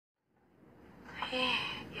Y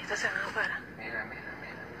esto se no para. Mira, mira,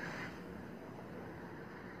 mira.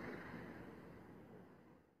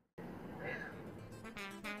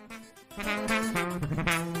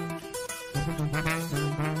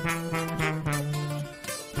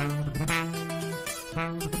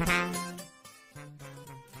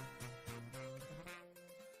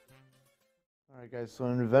 Alright guys, so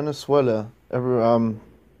in Venezuela,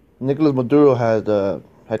 Nicolas Maduro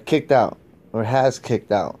had kicked out, or has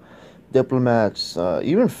kicked out, diplomats,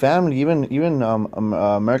 even family, even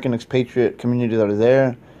American expatriate community that are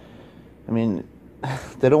there. I mean,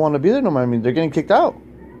 they don't want to be there no more. I mean, they're getting kicked out.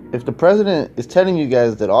 If the president is telling you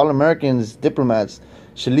guys that all Americans, diplomats,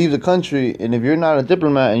 should leave the country, and if you're not a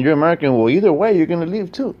diplomat and you're American, well, either way, you're gonna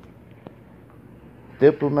leave too.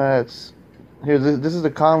 Diplomats. Here, this is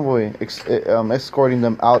the convoy escorting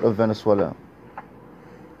them out of Venezuela.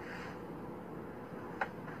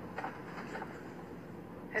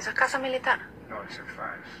 ¿Eso es casa militar? No, eso es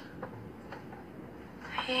falso.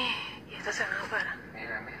 Y esto se no para.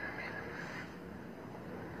 Mira, mira, mira.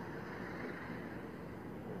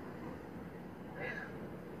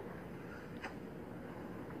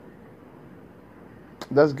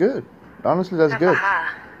 That's good. Honestly, that's good.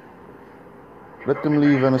 Let them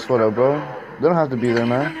leave Venezuela, bro. They don't have to be there,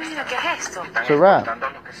 man. Mira, ¿qué es esto? It's a wrap.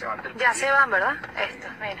 Ya se van, ¿verdad? Esto,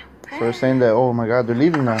 mira. So they're saying that, oh my God, they're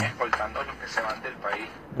leaving now.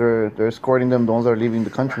 They're escorting them, the ones that are leaving the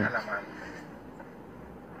country.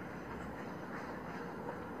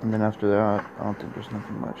 And then after that, I don't think there's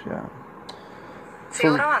nothing much. Yeah.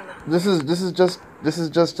 So this is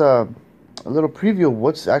just a little preview of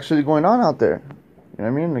what's actually going on out there. You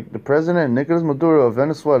know what I mean? Like the president, Nicolas Maduro of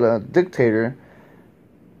Venezuela, dictator,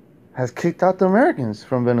 has kicked out the Americans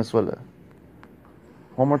from Venezuela.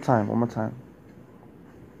 One more time.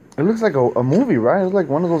 It looks like a movie, right? It's like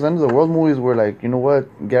one of those end of the world movies where, like, you know what,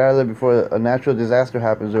 get out of there before a natural disaster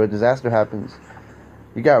happens or a disaster happens.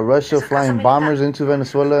 You got Russia flying bombers into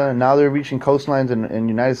Venezuela, and now they're reaching coastlines in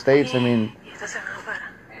United States. I mean,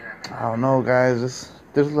 I don't know, guys.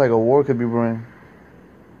 This is like a war could be brewing.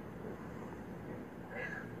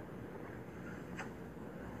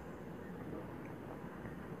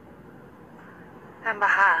 La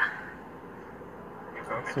embajada.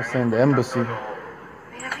 So saying the embassy,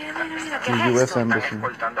 Mira, ¿qué the es U.S. esto? embassy.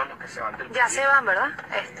 Ya se van, ¿verdad?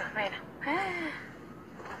 Esto, mira.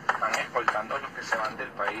 Están exportando los que se van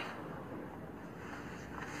del país.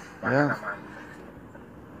 Yeah.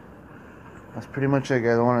 That's pretty much it,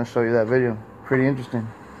 guys. I want to show you that video. Pretty interesting.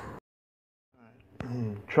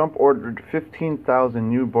 Trump ordered 15,000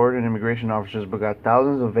 new border and immigration officers, but got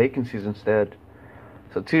thousands of vacancies instead.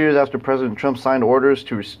 So 2 years after President Trump signed orders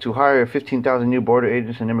to hire 15,000 new border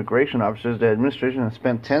agents and immigration officers, the administration has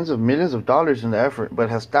spent tens of millions of dollars in the effort, but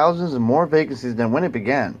has thousands of more vacancies than when it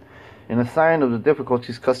began. In a sign of the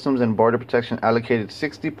difficulties, Customs and Border Protection allocated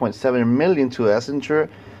 $60.7 million to Accenture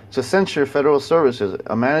Federal Services,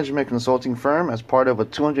 a management consulting firm, as part of a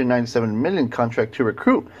 $297 million contract to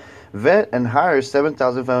recruit, vet, and hire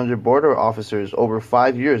 7,500 border officers over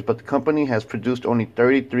 5 years, but the company has produced only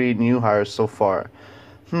 33 new hires so far.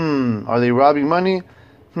 Are they robbing money?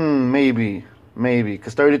 Maybe,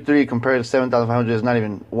 because 33 compared to 7,500 is not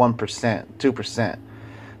even 1%, 2%.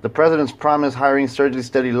 The president's promised hiring surge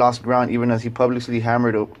steadily lost ground even as he publicly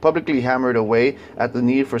hammered away at the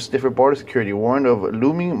need for stiffer border security, warned of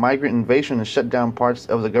looming migrant invasion, and shut down parts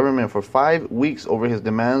of the government for 5 weeks over his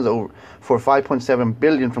demands for $5.7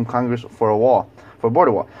 billion from Congress for a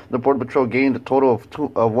border wall. The Border Patrol gained a total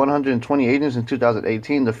of 120 agents in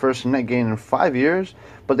 2018, the first net gain in 5 years,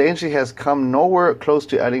 but the agency has come nowhere close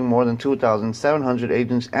to adding more than 2,700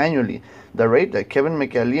 agents annually, the rate that Kevin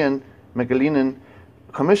McAleenan,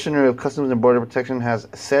 Commissioner of Customs and Border Protection, has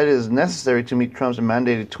said is necessary to meet Trump's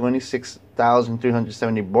mandated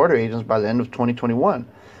 26,370 border agents by the end of 2021.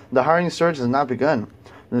 The hiring surge has not begun.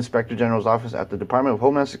 The Inspector General's office at the Department of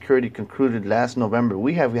Homeland Security concluded last November,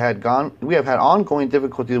 we have had ongoing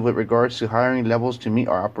difficulties with regards to hiring levels to meet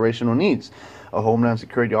our operational needs, a Homeland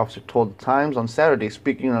Security officer told the Times on Saturday,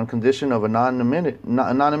 speaking on condition of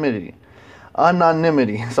anonymity.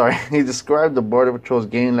 Sorry, he described the Border Patrol's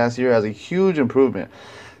gain last year as a huge improvement.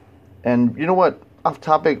 And you know what? Off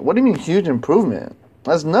topic. What do you mean huge improvement?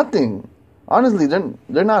 That's nothing. Honestly,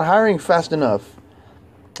 they're not hiring fast enough.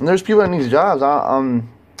 And there's people in these jobs. I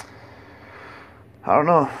don't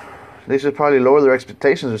know. They should probably lower their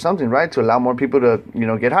expectations or something, right, to allow more people to,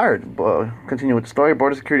 get hired. But continue with the story.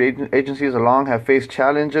 Border security agencies along have faced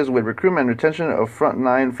challenges with recruitment and retention of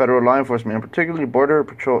frontline federal law enforcement, and particularly Border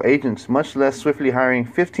Patrol agents, much less swiftly hiring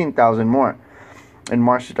 15,000 more. In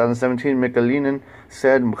March 2017, Mikalinen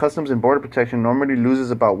said Customs and Border Protection normally loses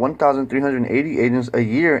about 1,380 agents a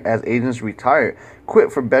year as agents retire, quit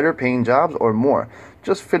for better paying jobs, or more.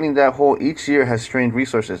 Just filling that hole each year has strained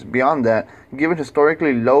resources. Beyond that, given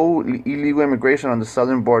historically low illegal immigration on the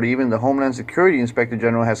southern border, even the Homeland Security Inspector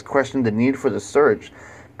General has questioned the need for the surge.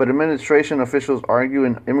 But administration officials argue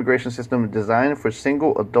an immigration system designed for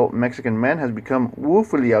single adult Mexican men has become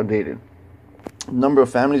woefully outdated. The number of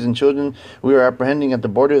families and children we are apprehending at the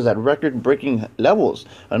border is at record-breaking levels,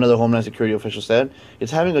 another Homeland Security official said.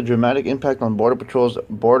 It's having a dramatic impact on Border Patrol's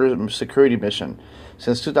border security mission.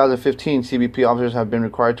 Since 2015, CBP officers have been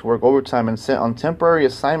required to work overtime and sent on temporary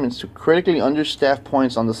assignments to critically understaffed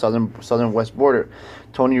points on the southern west border.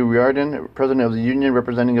 Tony Riordan, president of the union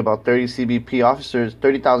representing about 30,000 CBP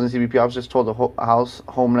officers, told the House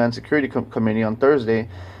Homeland Security Committee on Thursday.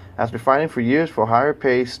 After fighting for years for higher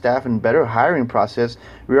pay, staff, and better hiring process,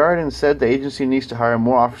 Riordan said the agency needs to hire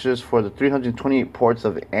more officers for the 328 ports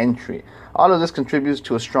of entry. All of this contributes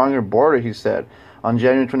to a stronger border, he said. On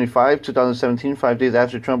January 25, 2017, 5 days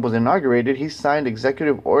after Trump was inaugurated, he signed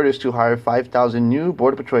executive orders to hire 5,000 new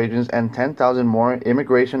Border Patrol agents and 10,000 more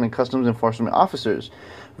Immigration and Customs Enforcement officers,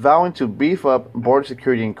 vowing to beef up border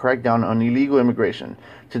security and crack down on illegal immigration.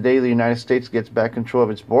 Today, the United States gets back control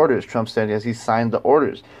of its borders, Trump said as he signed the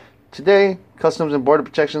orders. Today, Customs and Border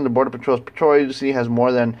Protection, the Border Patrol's patrol agency, has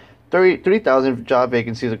more than 3,000 job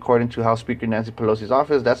vacancies, according to House Speaker Nancy Pelosi's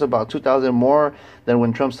office. That's about 2,000 more than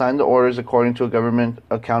when Trump signed the orders, according to a Government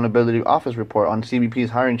Accountability Office report on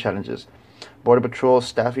CBP's hiring challenges. Border Patrol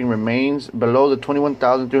staffing remains below the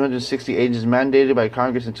 21,360 agents mandated by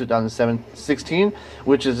Congress in 2016,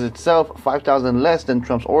 which is itself 5,000 less than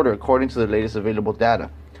Trump's order, according to the latest available data.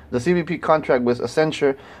 The CBP contract with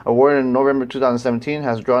Accenture, awarded in November 2017,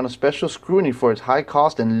 has drawn a special scrutiny for its high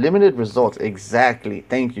cost and limited results. Exactly.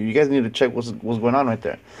 Thank you. You guys need to check what's going on right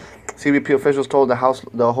there. CBP officials told the House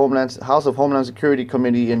of Homeland Security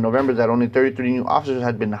Committee in November that only 33 new officers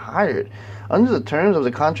had been hired. Under the terms of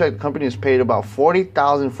the contract, the company is paid about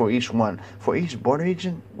 $40,000 for each one. For each border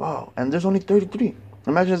agent? Wow. And there's only 33.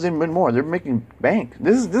 Imagine if they've been more. They're making bank.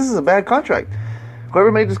 This is a bad contract.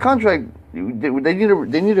 Whoever made this contract, they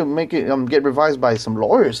need to make it get revised by some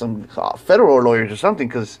lawyers, some federal lawyers or something,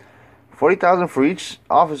 because $40,000 for each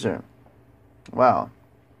officer. Wow.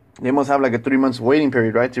 They must have like a 3 months waiting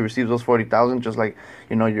period, right, to receive those $40,000. Just like,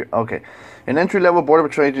 you're okay. An entry-level Border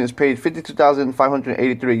Patrol agent is paid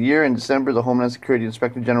 $52,583 a year. In December, the Homeland Security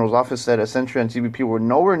Inspector General's office said Accenture and CBP were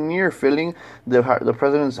nowhere near filling the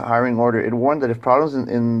president's hiring order. It warned that if problems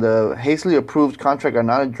in the hastily approved contract are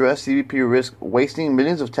not addressed, CBP risks wasting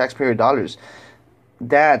millions of taxpayer dollars.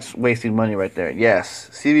 That's wasting money right there. Yes.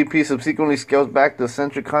 CBP subsequently scaled back the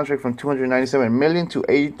Accenture contract from $297 million to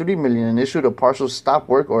 $83 million and issued a partial stop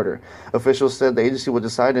work order. Officials said the agency would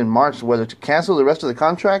decide in March whether to cancel the rest of the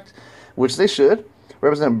contract, which they should.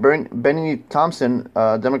 Representative Benny Thompson,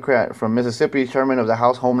 Democrat from Mississippi, chairman of the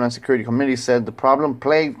House Homeland Security Committee, said the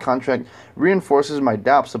problem-plagued contract reinforces my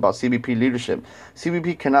doubts about CBP leadership.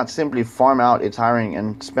 CBP cannot simply farm out its hiring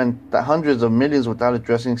and spend hundreds of millions without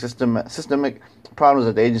addressing systemic problems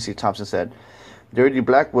at the agency, Thompson said. Dirty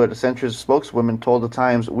Blackwood, Accenture's spokeswoman, told the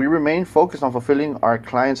Times, "We remain focused on fulfilling our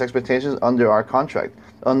clients' expectations under our contract."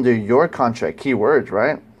 Under your contract, key words,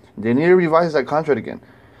 right? They need to revise that contract again.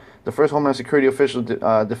 The first Homeland Security official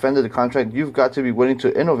defended the contract. You've got to be willing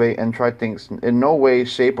to innovate and try things. In no way,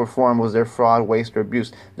 shape, or form was there fraud, waste, or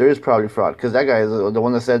abuse. There is probably fraud, because that guy is the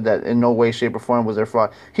one that said that in no way, shape, or form was there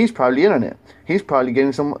fraud. He's probably in on it. He's probably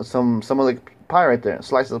getting some of the pie right there,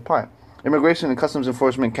 slices of pie. Immigration and Customs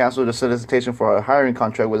Enforcement canceled a solicitation for a hiring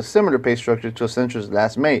contract with a similar pay structure to Accenture's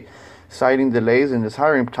last May, citing delays in its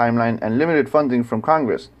hiring timeline and limited funding from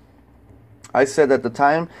Congress. ICE said at the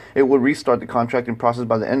time it would restart the contracting process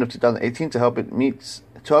by the end of 2018 to help it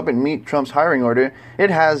meet Trump's hiring order.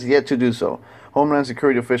 It has yet to do so. Homeland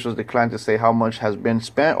Security officials declined to say how much has been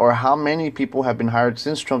spent or how many people have been hired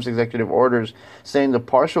since Trump's executive orders, saying the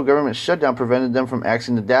partial government shutdown prevented them from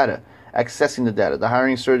accessing the data. The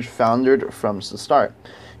hiring surge foundered from the start.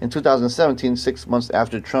 In 2017, 6 months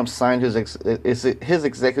after Trump signed his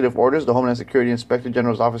executive orders, the Homeland Security Inspector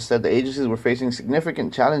General's office said the agencies were facing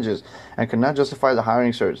significant challenges and could not justify the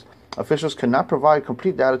hiring surge. Officials could not provide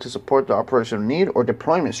complete data to support the operational need or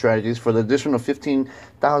deployment strategies for the additional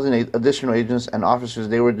 15,000 additional agents and officers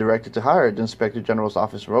they were directed to hire, the Inspector General's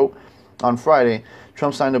office wrote. On Friday,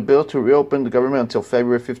 Trump signed a bill to reopen the government until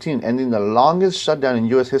February 15, ending the longest shutdown in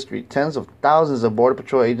U.S. history. Tens of thousands of Border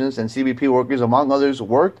Patrol agents and CBP workers, among others,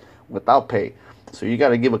 worked without pay. So you got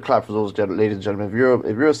to give a clap for those, ladies and gentlemen. If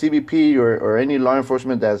you're a CBP or any law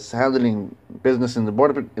enforcement that's handling business in the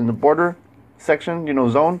border, section,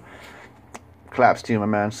 zone. Claps to you, my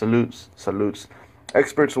man. Salutes.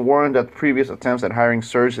 Experts warn that previous attempts at hiring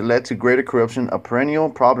surge led to greater corruption, a perennial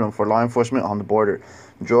problem for law enforcement on the border.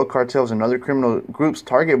 Drug cartels and other criminal groups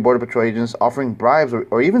target Border Patrol agents, offering bribes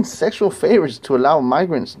or even sexual favors to allow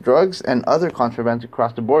migrants, drugs, and other contraband to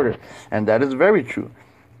cross the border. And that is very true.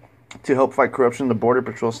 To help fight corruption, the Border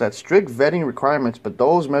Patrol set strict vetting requirements, but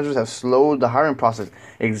those measures have slowed the hiring process.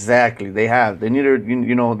 Exactly, they have. They need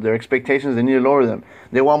to, their expectations, they need to lower them.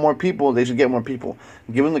 They want more people, they should get more people.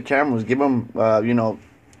 Give them the cameras, give them,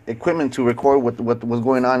 equipment to record what was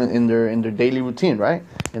going on in their daily routine, right?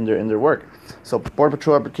 In their work. So Border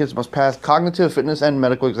Patrol applicants must pass cognitive, fitness, and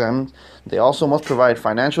medical exams. They also must provide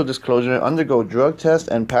financial disclosure, undergo drug tests,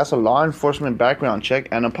 and pass a law enforcement background check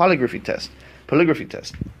and a polygraphy test.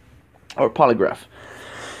 Or polygraph.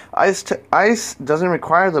 ICE doesn't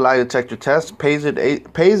require the lie detector test, pays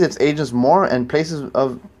its agents more, and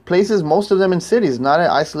places most of them in cities, not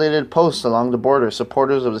at isolated posts along the border.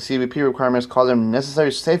 Supporters of the CBP requirements call them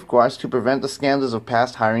necessary safeguards to prevent the scandals of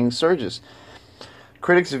past hiring surges.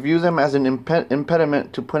 Critics view them as an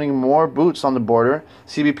impediment to putting more boots on the border.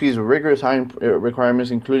 CBP's rigorous hiring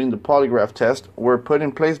requirements, including the polygraph test, were put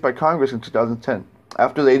in place by Congress in 2010.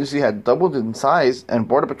 After the agency had doubled in size and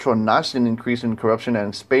Border Patrol notched an increase in corruption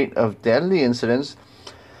and spate of deadly incidents,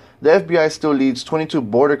 the FBI still leads 22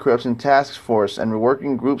 border corruption task force and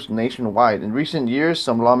working groups nationwide. In recent years,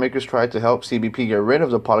 some lawmakers tried to help CBP get rid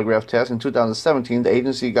of the polygraph test. In 2017, the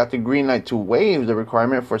agency got the green light to waive the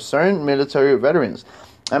requirement for certain military veterans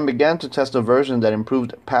and began to test a version that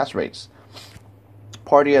improved pass rates.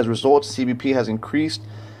 Partly as a result, CBP has increased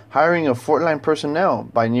hiring of frontline personnel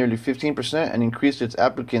by nearly 15% and increased its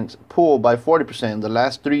applicant pool by 40% in the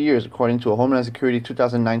last 3 years, according to a Homeland Security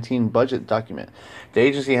 2019 budget document. The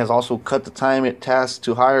agency has also cut the time it tasks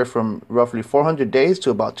to hire from roughly 400 days to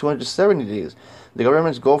about 270 days. The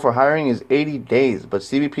government's goal for hiring is 80 days, but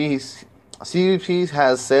CBP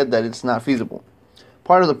has said that it's not feasible.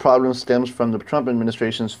 Part of the problem stems from the Trump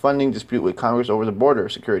administration's funding dispute with Congress over the border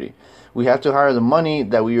security. We have to hire the money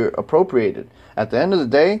that we are appropriated. At the end of the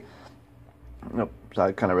day,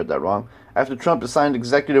 I kind of read that wrong. After Trump signed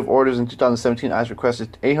executive orders in 2017, ICE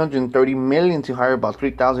requested $830 million to hire about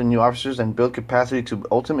 3,000 new officers and build capacity to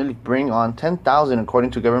ultimately bring on 10,000,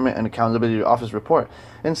 according to Government and Accountability Office report.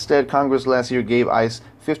 Instead, Congress last year gave ICE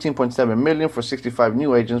 $15.7 million for 65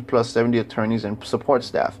 new agents plus 70 attorneys and support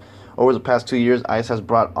staff. Over the past 2 years, ICE has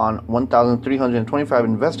brought on 1,325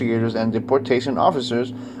 investigators and deportation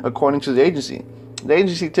officers, according to the agency. The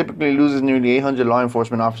agency typically loses nearly 800 law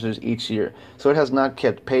enforcement officers each year, so it has not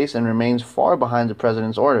kept pace and remains far behind the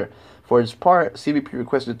president's order. For its part, CBP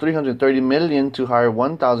requested $330 million to hire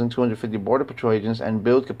 1,250 Border Patrol agents and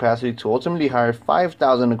build capacity to ultimately hire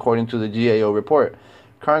 5,000, according to the GAO report.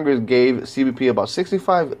 Congress gave CBP about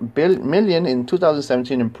 $65 million in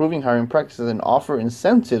 2017, improving hiring practices and offer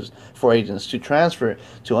incentives for agents to transfer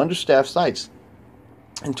to understaffed sites.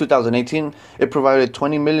 In 2018, it provided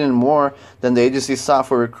 $20 million more than the agency sought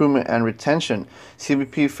for recruitment and retention.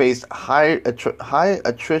 CBP faced high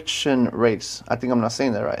attrition rates. I think I'm not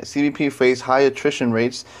saying that right. CBP faced high attrition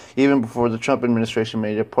rates even before the Trump administration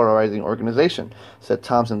made it a polarizing organization, said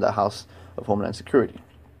Thompson, the House of Homeland Security.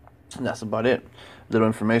 And that's about it. Little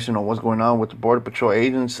information on what's going on with the Border Patrol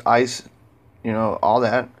agents, ICE, all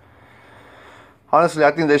that. Honestly,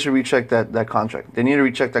 I think they should recheck that contract. They need to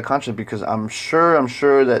recheck that contract because I'm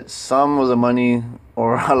sure that some of the money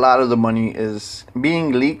or a lot of the money is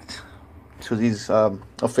being leaked to these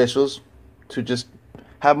officials to just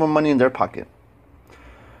have more money in their pocket.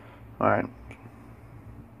 All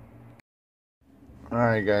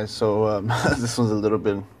right, guys. So this one's a little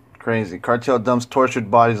bit crazy. Cartel dumps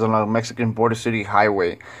tortured bodies along Mexican border city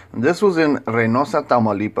highway. And this was in Reynosa,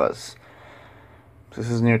 Tamaulipas. This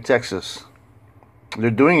is near Texas. They're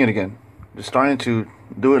doing it again. They're starting to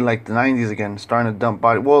do it like the 90s again, starting to dump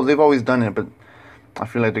bodies. Well, they've always done it, but I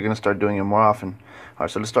feel like they're going to start doing it more often. All right,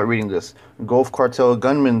 so let's start reading this. Gulf Cartel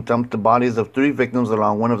gunmen dumped the bodies of 3 victims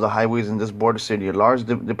along one of the highways in this border city. A large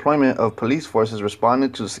deployment of police forces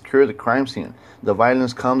responded to secure the crime scene. The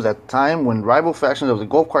violence comes at a time when rival factions of the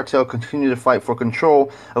Gulf Cartel continue to fight for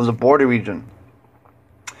control of the border region.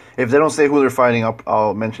 If they don't say who they're fighting,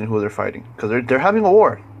 I'll mention who they're fighting. Because they're having a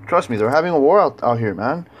war. Trust me, they're having a war out here,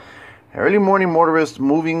 man. Early morning motorists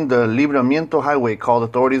moving the Libramiento Highway called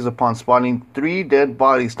authorities upon spotting 3 dead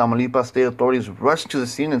bodies. Tamaulipas state authorities rushed to the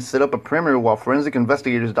scene and set up a perimeter while forensic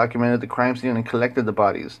investigators documented the crime scene and collected the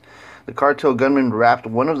bodies. The cartel gunman wrapped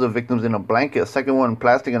one of the victims in a blanket, a second one in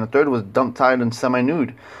plastic, and a third was dumped tied and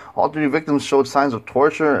semi-nude. All 3 victims showed signs of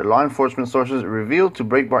torture, law enforcement sources revealed to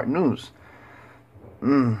Breitbart News.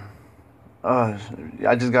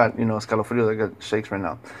 I just got, escalofríos. I got shakes right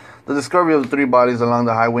now. The discovery of the 3 bodies along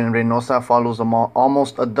the highway in Reynosa follows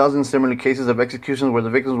almost a dozen similar cases of executions where the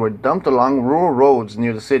victims were dumped along rural roads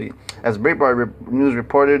near the city. As Breitbart News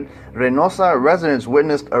reported, Reynosa residents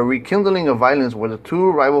witnessed a rekindling of violence where the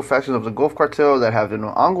 2 rival factions of the Gulf Cartel that have an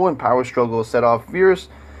ongoing power struggle set off fierce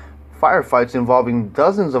firefights involving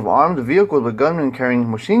dozens of armed vehicles with gunmen carrying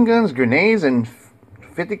machine guns, grenades, and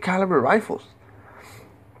 50 caliber rifles.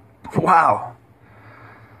 Wow.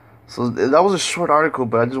 So that was a short article,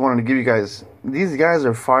 but I just wanted to give you guys. These guys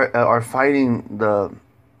are fighting the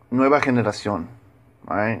Nueva Generación,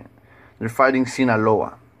 all right? They're fighting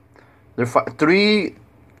Sinaloa. 3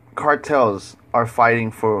 cartels are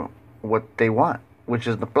fighting for what they want, which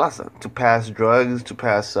is the plaza, to pass drugs, to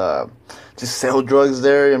sell drugs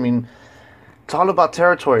there. I mean, it's all about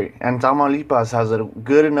territory, and Tamaulipas has a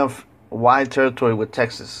good enough wide territory with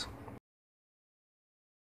Texas.